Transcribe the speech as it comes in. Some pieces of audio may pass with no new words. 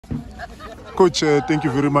Coach, thank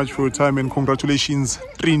you very much for your time and congratulations.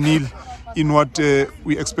 3-0 in what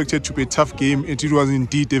we expected to be a tough game. It was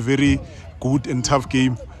indeed a very good and tough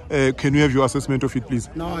game. Can we have your assessment of it, please?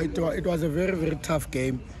 No, it was a very, very tough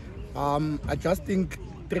game. I just think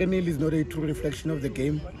 3-0 is not a true reflection of the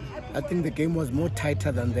game. I think the game was more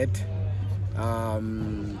tighter than that. At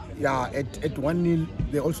 1-0,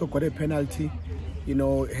 they also got a penalty. You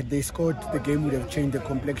know, had they scored, the game would have changed the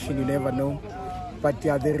complexion. You never know. But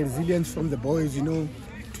yeah, the resilience from the boys, you know,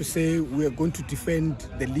 to say we are going to defend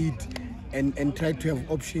the lead and try to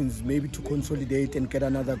have options, maybe to consolidate and get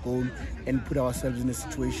another goal and put ourselves in a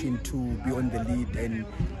situation to be on the lead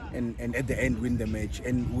and at the end win the match.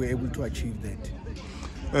 And we're able to achieve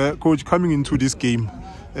that. Coach, coming into this game,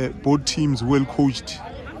 both teams well coached,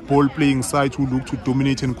 ball playing sides who look to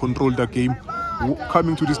dominate and control the game.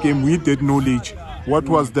 Coming to this game with that knowledge, what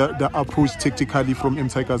was the approach tactically from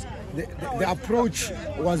M-Tigers? The approach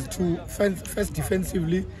was to first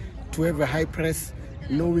defensively to have a high press,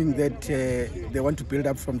 knowing that they want to build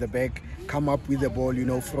up from the back, come up with the ball, you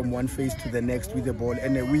know, from one phase to the next with the ball,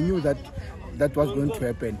 and we knew that was going to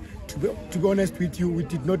happen. To be honest with you, we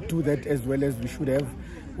did not do that as well as we should have.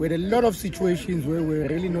 We had a lot of situations where we were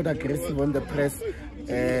really not aggressive on the press.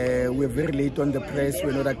 We're very late on the press.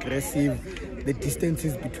 We're not aggressive. The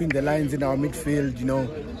distances between the lines in our midfield, you know,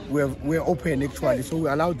 we're open actually, so we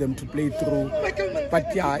allowed them to play through.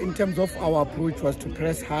 But yeah, in terms of our approach was to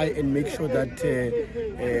press high and make sure that.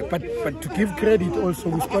 But to give credit also,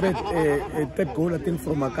 we scored a third goal, I think,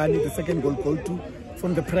 from Akani. The second goal to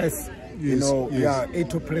from the press. Yes, you know, yes. Yeah,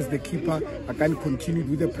 Eto pressed the keeper. Akani continued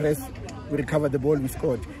with the press. We recovered the ball, we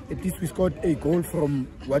scored. At least we scored a goal from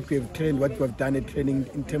what we have trained, what we have done at training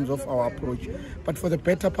in terms of our approach. But for the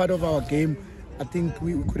better part of our game, I think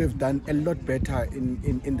we could have done a lot better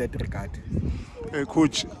in that regard.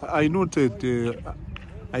 Coach, I noted,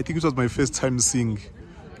 I think it was my first time seeing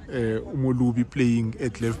Umolubi playing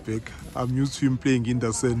at left back. I'm used to him playing in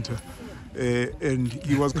the center. And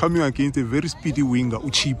he was coming against a very speedy winger,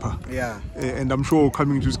 Uchipa. Yeah. And I'm sure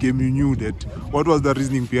coming to this game, you knew that. What was the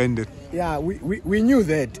reasoning behind that? Yeah, we knew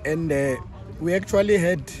that. And we actually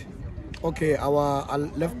had, okay, our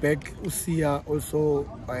left back, Usia, also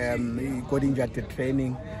he got injured at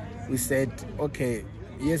training. We said, okay,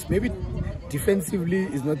 yes, maybe defensively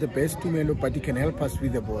is not the best Tumelo, but he can help us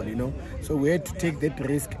with the ball, you know. So we had to take that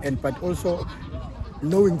risk, but also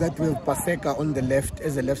knowing that we have Paseka on the left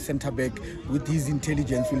as a left centre back, with his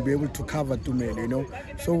intelligence, we'll be able to cover Tumelo, you know.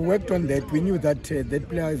 So we worked on that. We knew that that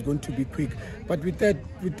player is going to be quick. But with that,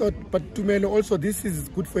 we thought, but Tumelo also, this is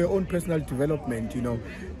good for your own personal development, you know.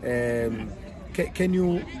 Can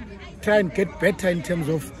you try and get better in terms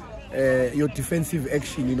of your defensive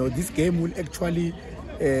action? You know, this game will actually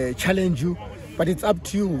challenge you. But it's up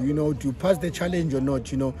to you, you know, to pass the challenge or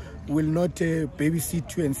not, you know. Will not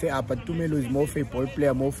babysit you and say, but Tumelo is more of a ball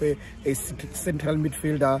player, more of a central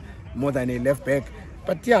midfielder, more than a left back.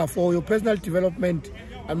 But yeah, for your personal development,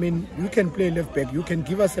 I mean, you can play left back. You can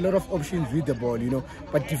give us a lot of options with the ball, you know.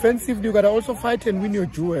 But defensively, you got to also fight and win your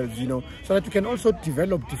duels, you know, so that you can also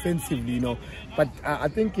develop defensively, you know. But I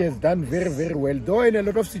think he has done very, very well. Though in a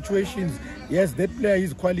lot of situations, yes, that player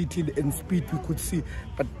is quality and speed we could see.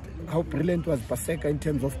 But how brilliant was Paseka in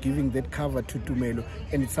terms of giving that cover to Tumelo,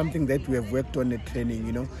 and it's something that we have worked on at training,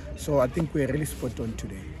 you know. So I think we're really spot on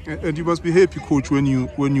today. And you must be happy, coach, when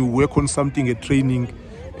you work on something at training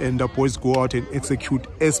and the boys go out and execute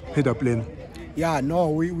as per the plan. Yeah, no,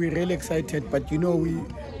 we're really excited, but you know, we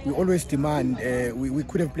always demand. We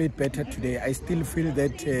could have played better today. I still feel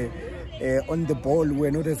that on the ball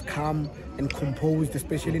we're not as calm and composed,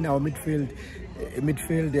 especially in our midfield.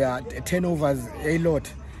 Turnovers a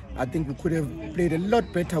lot. I think we could have played a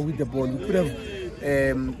lot better with the ball. We could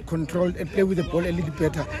have controlled and played with the ball a little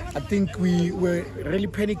better. I think we were really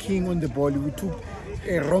panicking on the ball. We took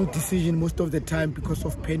a wrong decision most of the time because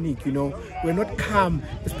of panic, you know. We're not calm,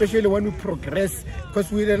 especially when we progress,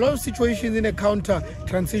 because we had a lot of situations in a counter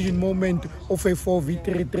transition moment of a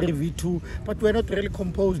 4v3, 3v2, but we're not really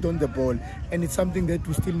composed on the ball, and it's something that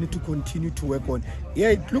we still need to continue to work on. Yeah,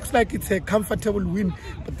 it looks like it's a comfortable win,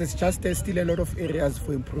 but there's still a lot of areas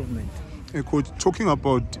for improvement. Coach, talking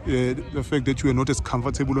about the fact that you are not as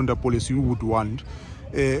comfortable on the ball as you would want,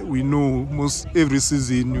 we know most every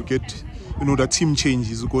season you get, you know, the team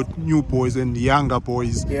changes. You got new boys and younger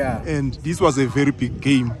boys. Yeah. And this was a very big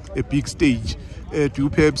game, a big stage. Do you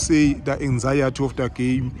perhaps say the anxiety of the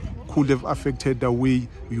game could have affected the way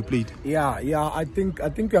you played? Yeah, I think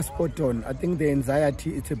you're spot on. I think the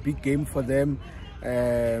anxiety, it's a big game for them.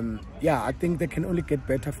 Yeah, I think they can only get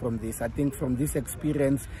better from this. I think from this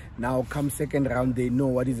experience, now come second round, they know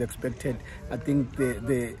what is expected. I think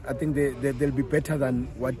they'll be better than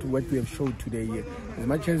what we have showed today here. As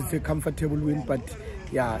much as it's a comfortable win, but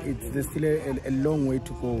yeah, there's still a long way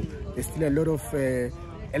to go. There's still a lot of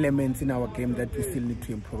elements in our game that we still need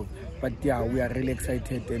to improve. But yeah, we are really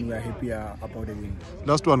excited and we are happy about the win.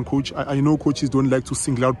 Last one, coach. I know coaches don't like to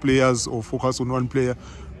single out players or focus on one player,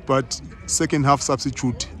 but second half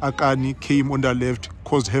substitute Akani came on the left,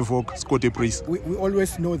 caused havoc, scored a brace. We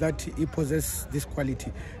always know that he possesses this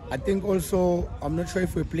quality. I think also, I'm not sure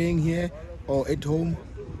if we're playing here or at home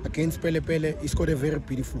against Pele, he scored a very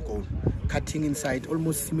beautiful goal. Cutting inside,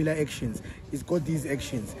 almost similar actions. He's got these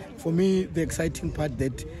actions. For me, the exciting part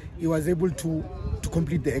that he was able to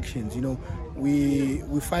complete the actions. You know, we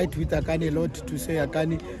fight with Akani a lot to say,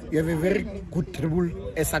 Akani, you have a very good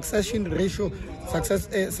dribble, a success ratio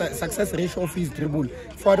of his dribble.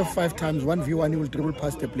 4 out of 5 times, 1v1, he will dribble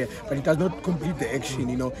past the player, but he does not complete the action,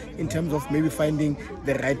 you know, in terms of maybe finding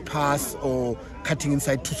the right pass or cutting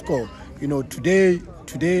inside to score. You know, today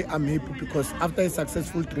I'm happy because after a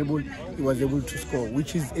successful dribble, he was able to score,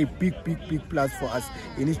 which is a big plus for us.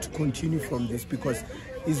 He needs to continue from this because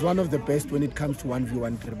he's one of the best when it comes to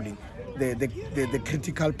 1v1 dribbling. The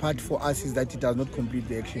critical part for us is that he does not complete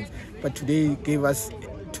the actions. But today he gave us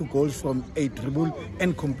 2 goals from a dribble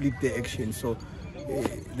and complete the action. So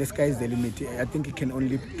the sky is the limit. I think it can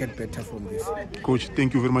only get better from this. Coach,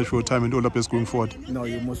 thank you very much for your time and all the best going forward. No,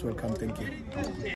 you're most welcome. Thank you.